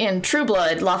in True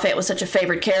Blood, Lafayette was such a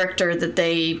favorite character that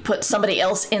they put somebody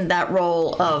else in that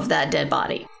role of that dead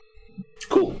body.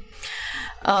 Cool.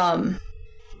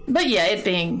 But yeah, it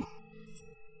being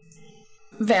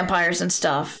vampires and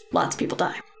stuff, lots of people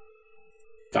die.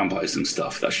 Vampires and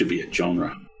stuff, that should be a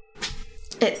genre.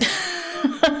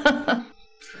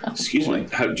 Excuse me,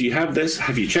 do you have this?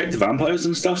 Have you checked the vampires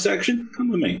and stuff section? Come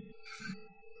with me.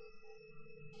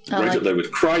 Right up there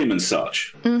with crime and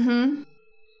such. Mm-hmm.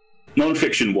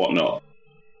 Non-fiction, whatnot.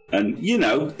 And,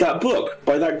 that book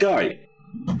by that guy.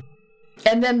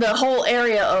 And then the whole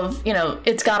area of,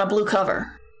 it's got a blue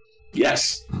cover.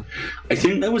 Yes. I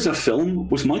think there was a film.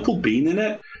 Was Michael Biehn in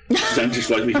it? Percentage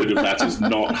likelihood of that is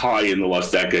not high in the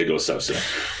last decade or so.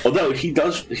 Although he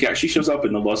actually shows up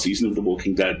in the last season of The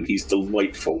Walking Dead, and he's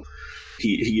delightful.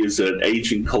 He is an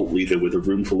aging cult leader with a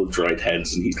room full of dried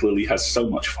heads, and he clearly has so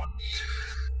much fun.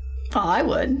 Oh, I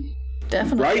would.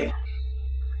 Definitely. Right?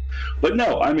 But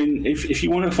no, I mean, if you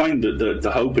want to find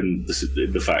the hope in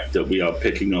the fact that we are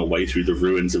picking our way through the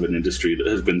ruins of an industry that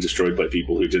has been destroyed by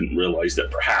people who didn't realize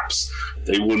that perhaps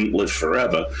they wouldn't live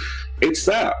forever, it's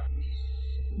that.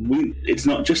 It's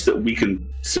not just that we can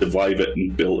survive it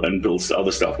and build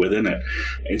other stuff within it.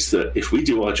 It's that if we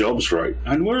do our jobs right,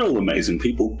 and we're all amazing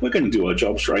people, we're going to do our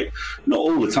jobs right. Not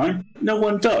all the time. No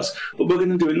one does. But we're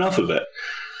going to do enough of it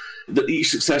that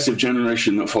each successive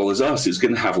generation that follows us is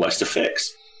going to have less to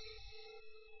fix.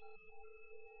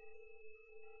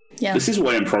 Yeah. This is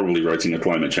why I'm probably writing a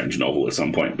climate change novel at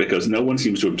some point, because no one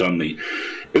seems to have done the,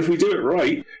 if we do it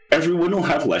right, everyone will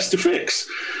have less to fix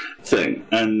thing.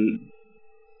 And,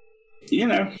 you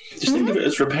know, just think of it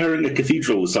as repairing a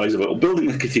cathedral the size of or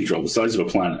building a cathedral the size of a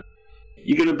planet.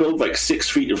 You're going to build like 6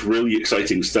 feet of really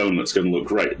exciting stone that's going to look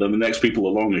great. Then the next people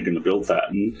along are going to build that.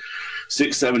 And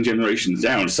 6, 7 generations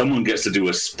down, someone gets to do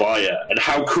a spire. And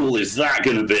how cool is that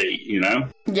going to be, you know?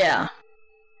 Yeah.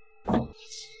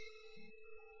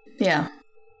 Yeah.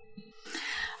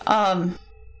 Well,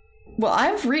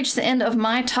 I've reached the end of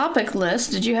my topic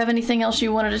list. Did you have anything else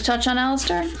you wanted to touch on,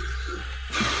 Alistair?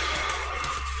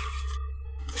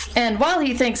 And while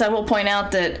he thinks, I will point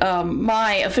out that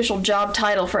my official job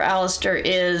title for Alistair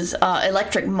is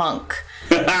Electric Monk.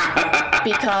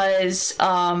 Because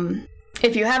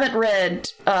if you haven't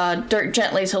read Dirk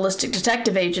Gently's Holistic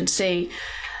Detective Agency,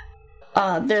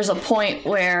 there's a point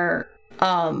where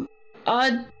a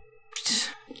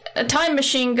time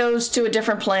machine goes to a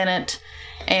different planet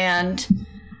and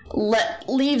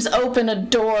leaves open a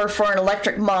door for an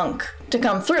electric monk to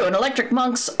come through. And electric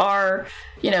monks are,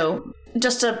 you know,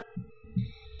 just an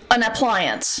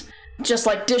appliance. Just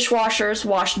like dishwashers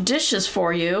wash dishes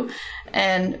for you,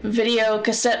 and video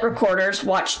cassette recorders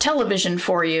watch television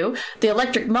for you, the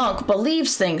electric monk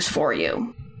believes things for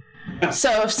you.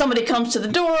 So if somebody comes to the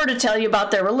door to tell you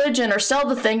about their religion or sell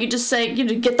the thing, you just say, you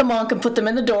know, get the monk and put them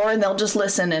in the door, and they'll just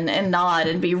listen and nod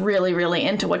and be really, really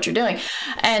into what you're doing.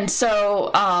 And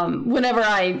so whenever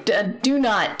I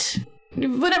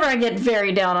get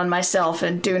very down on myself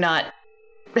and do not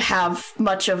have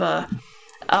much of a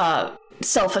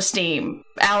self-esteem,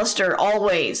 Alistair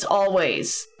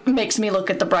always makes me look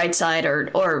at the bright side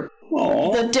or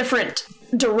the different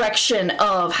direction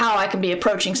of how I can be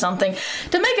approaching something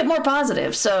to make it more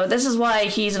positive. So this is why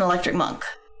he's an electric monk.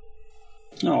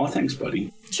 Oh, thanks,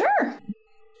 buddy. Sure.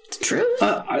 It's true.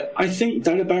 I think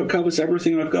that about covers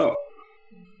everything I've got.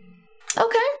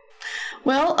 Okay.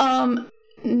 Well,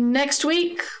 next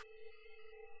week...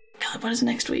 God, what is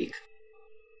next week?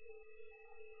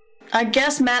 I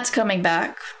guess Matt's coming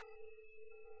back.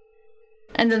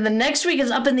 And then the next week is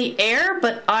up in the air,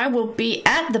 but I will be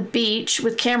at the beach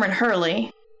with Cameron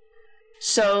Hurley.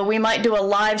 So we might do a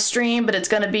live stream, but it's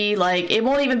going to be like, it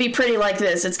won't even be pretty like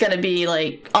this. It's going to be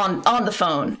like on the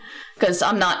phone, because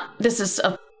this is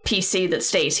a PC that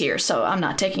stays here, so I'm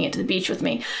not taking it to the beach with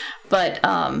me. But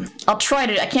I'll try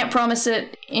to, I can't promise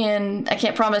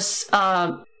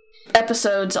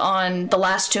episodes on the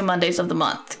last 2 Mondays of the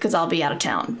month, because I'll be out of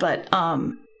town. But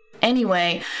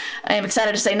anyway, I am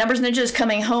excited to say Numbers Ninja is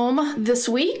coming home this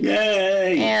week.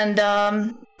 Yay!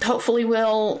 And hopefully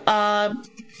we'll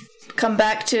come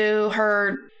back to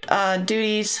her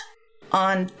duties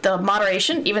on the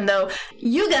moderation, even though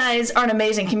you guys are an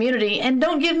amazing community and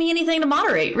don't give me anything to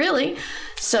moderate, really.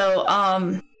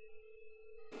 So,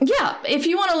 yeah, if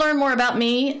you want to learn more about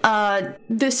me,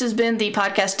 this has been the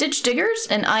podcast Ditch Diggers,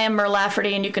 and I am Mer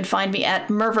Lafferty, and you can find me at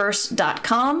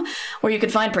merverse.com, where you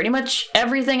can find pretty much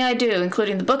everything I do,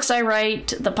 including the books I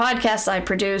write, the podcasts I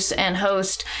produce and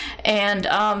host, and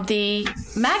the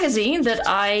magazine that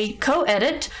I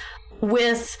co-edit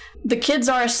with The Kids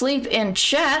Are Asleep in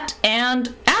Chat,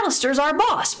 and Alistair's our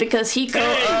boss, because he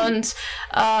co-owns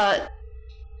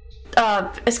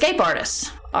Escape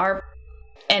Artists,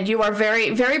 and you are very,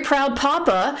 very proud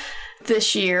papa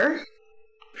this year.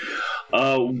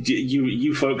 Oh,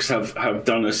 you folks have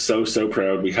done us so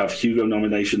proud. We have Hugo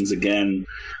nominations again.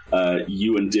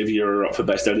 You and Divya are up for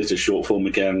Best Editor Short Form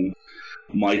again.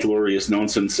 My Glorious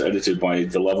Nonsense, edited by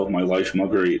the love of my life,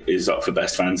 Muggery, is up for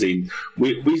Best Fanzine.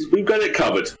 We've got it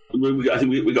covered. I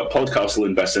think we got Podcastle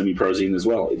in Best Semi-Prozine as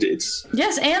well.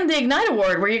 Yes, and the Ignite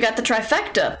Award, where you got the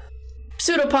trifecta.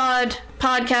 Pseudopod,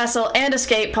 Podcastle, and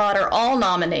Escape Pod are all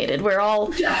nominated. We're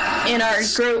all in our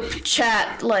group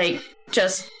chat, like,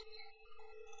 just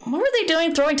what were they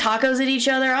doing? Throwing tacos at each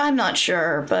other? I'm not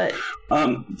sure, but...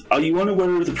 Are you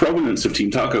unaware of the provenance of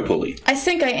Team Taco Pulley? I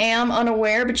think I am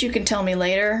unaware, but you can tell me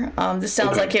later. This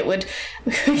sounds like it would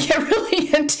get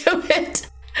really into it.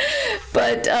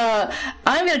 But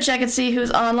I'm going to check and see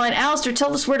who's online. Alistair,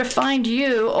 tell us where to find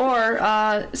you,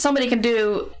 or somebody can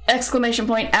do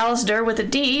 !Alistair with a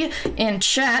D in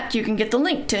chat. You can get the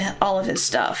link to all of his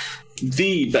stuff.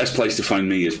 The best place to find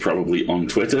me is probably on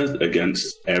Twitter,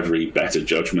 against every better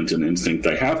judgment and instinct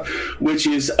I have, which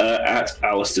is at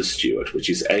Alistair Stewart, which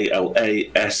is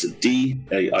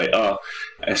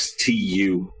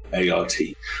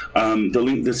ALASDAIRSTUART. The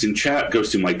link that's in chat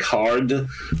goes to my card,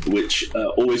 which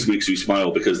always makes me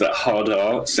smile because that hard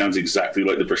R sounds exactly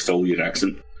like the Bristolian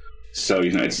accent. So,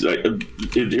 it's like,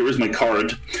 here is my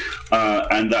card,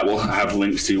 and that will have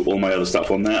links to all my other stuff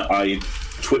on there. I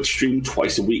Twitch stream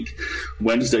twice a week,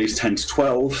 Wednesdays 10 to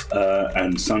 12,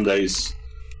 and Sundays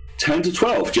 10 to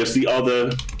 12, just the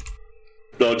other...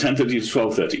 10:30 to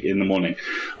 12:30 in the morning.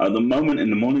 At the moment, in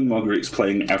the morning, Marguerite's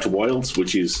playing Outer Wilds,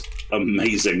 which is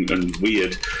amazing and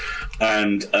weird.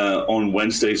 And on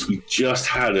Wednesdays, we just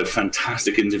had a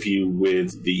fantastic interview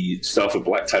with the staff of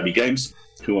Black Tabby Games,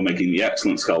 who are making the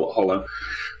excellent Scarlet Hollow,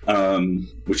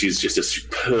 which is just a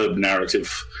superb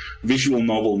visual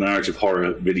novel narrative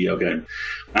horror video game.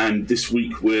 And this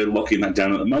week, we're locking that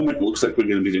down at the moment. It looks like we're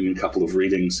going to be doing a couple of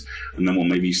readings, and then we'll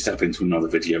maybe step into another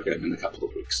video game in a couple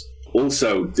of weeks.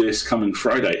 Also, this coming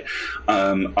Friday,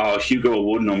 our Hugo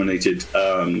Award-nominated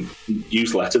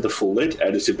newsletter, The Full Lid,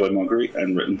 edited by Marguerite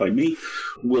and written by me,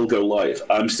 will go live.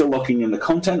 I'm still locking in the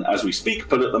content as we speak,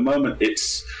 but at the moment,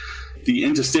 it's the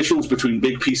interstitials between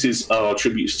big pieces are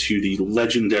tributes to the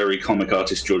legendary comic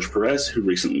artist George Perez, who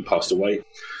recently passed away.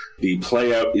 The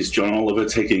playout is John Oliver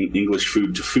taking English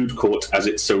food to food court, as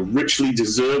it so richly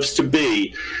deserves to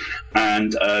be.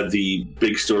 And the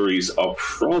big stories are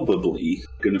probably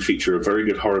going to feature a very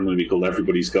good horror movie called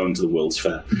Everybody's Going to the World's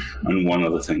Fair, and one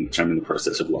other thing, which I'm in the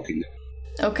process of locking down.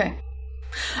 Okay.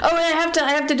 Oh, and I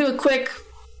have to do a quick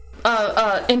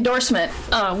endorsement.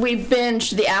 We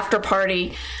binged The After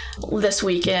Party this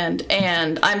weekend,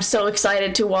 and I'm so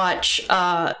excited to watch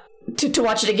to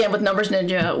watch it again with Numbers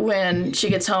Ninja when she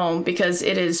gets home, because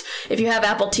it is, if you have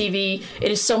Apple TV, it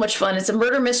is so much fun. It's a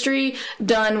murder mystery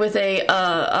done with a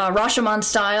Rashomon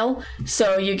style,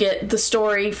 so you get the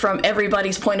story from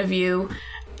everybody's point of view,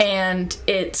 and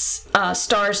it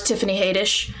stars Tiffany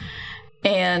Haddish,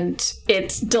 and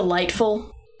it's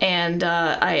delightful. And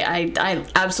I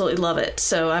absolutely love it,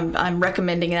 so I'm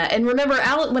recommending that. And remember,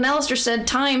 when Alistair said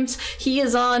times, he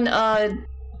is on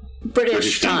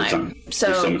British time.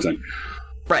 So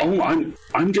right. Oh,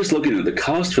 I'm just looking at the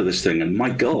cast for this thing, and my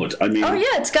God, I mean. Oh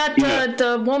yeah, it's got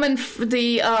the woman,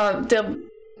 the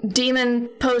demon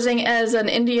posing as an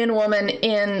Indian woman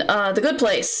in The Good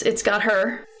Place. It's got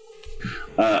her.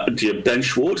 Ben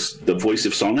Schwartz, the voice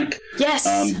of Sonic. Yes.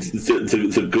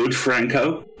 The good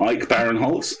Franco, Ike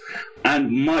Barinholtz, and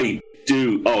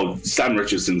Sam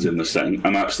Richardson's in this thing.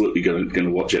 I'm absolutely going to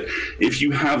watch it. If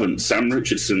you haven't, Sam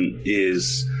Richardson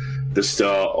is the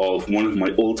star of one of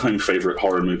my all-time favorite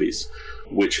horror movies,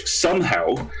 which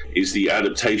somehow is the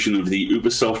adaptation of the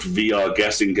Ubisoft VR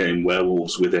guessing game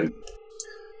Werewolves Within.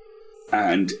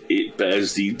 And it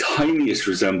bears the tiniest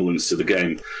resemblance to the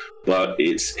game, but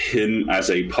it's him as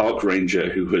a park ranger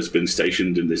who has been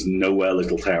stationed in this nowhere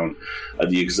little town at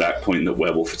the exact point that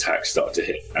werewolf attacks start to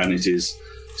hit. And it is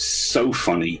so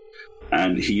funny,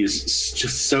 and he is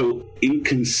just so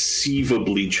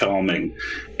inconceivably charming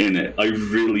in it. I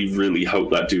really, really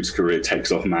hope that dude's career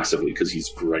takes off massively, because he's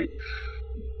great.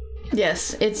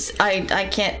 Yes, I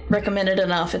can't recommend it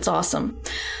enough. It's awesome.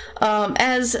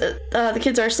 As the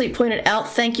Kids Are Asleep pointed out,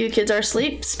 thank you, Kids Are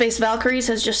Asleep. Space Valkyries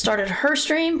has just started their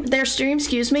stream,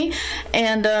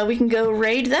 and we can go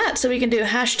raid that. So we can do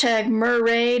hashtag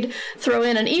 #MurRaid, throw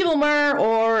in an evil Mur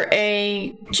or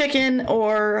a chicken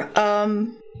or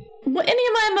any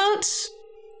of my emotes.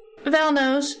 Val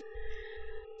knows.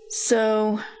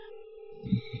 So,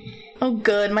 oh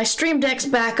good, my Stream Deck's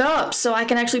back up, so I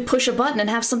can actually push a button and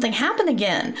have something happen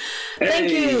again.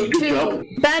 Thank you to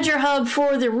Badger Hub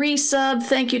for the resub.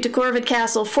 Thank you to Corvid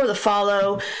Castle for the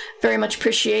follow. Very much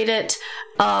appreciate it.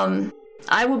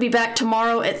 I will be back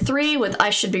tomorrow at 3 with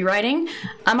I Should Be Writing.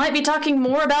 I might be talking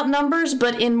more about numbers,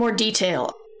 but in more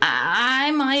detail.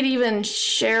 I might even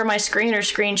share my screen or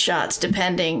screenshots,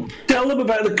 depending. Tell them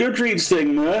about the Goodreads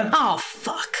thing, man. Oh,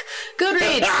 fuck.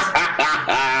 Goodreads!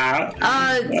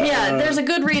 There's a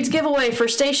Goodreads giveaway for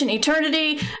Station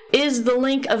Eternity. Is the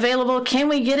link available? Can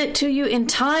we get it to you in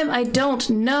time? I don't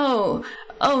know.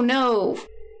 Oh, no.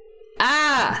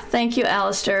 Thank you,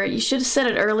 Alistair. You should have said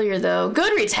it earlier, though.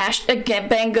 Goodreads,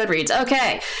 bang Goodreads.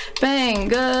 Okay, bang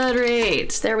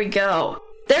Goodreads. There we go.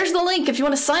 There's the link if you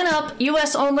want to sign up.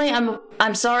 US only.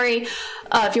 I'm sorry.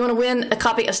 If you want to win a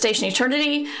copy of Station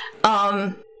Eternity,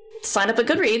 sign up at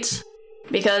Goodreads,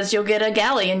 because you'll get a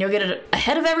galley and you'll get it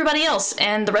ahead of everybody else,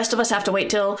 and the rest of us have to wait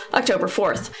till October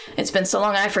 4th. It's been so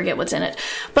long I forget what's in it.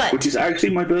 But which is actually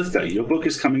my birthday. Your book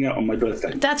is coming out on my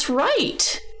birthday. That's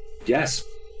right. Yes.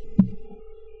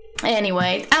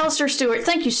 Anyway, Alistair Stewart,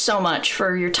 thank you so much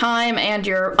for your time and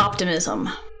your optimism.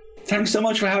 Thanks so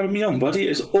much for having me on, buddy.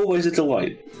 It's always a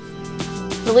delight.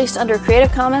 Released under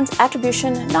Creative Commons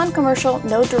Attribution, Non-Commercial,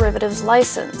 No Derivatives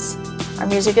License. Our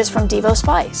music is from Devo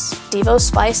Spice,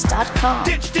 devospice.com.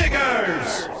 Ditch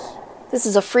Diggers! This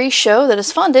is a free show that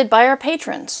is funded by our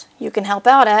patrons. You can help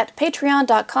out at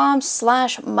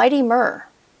patreon.com/mightymur.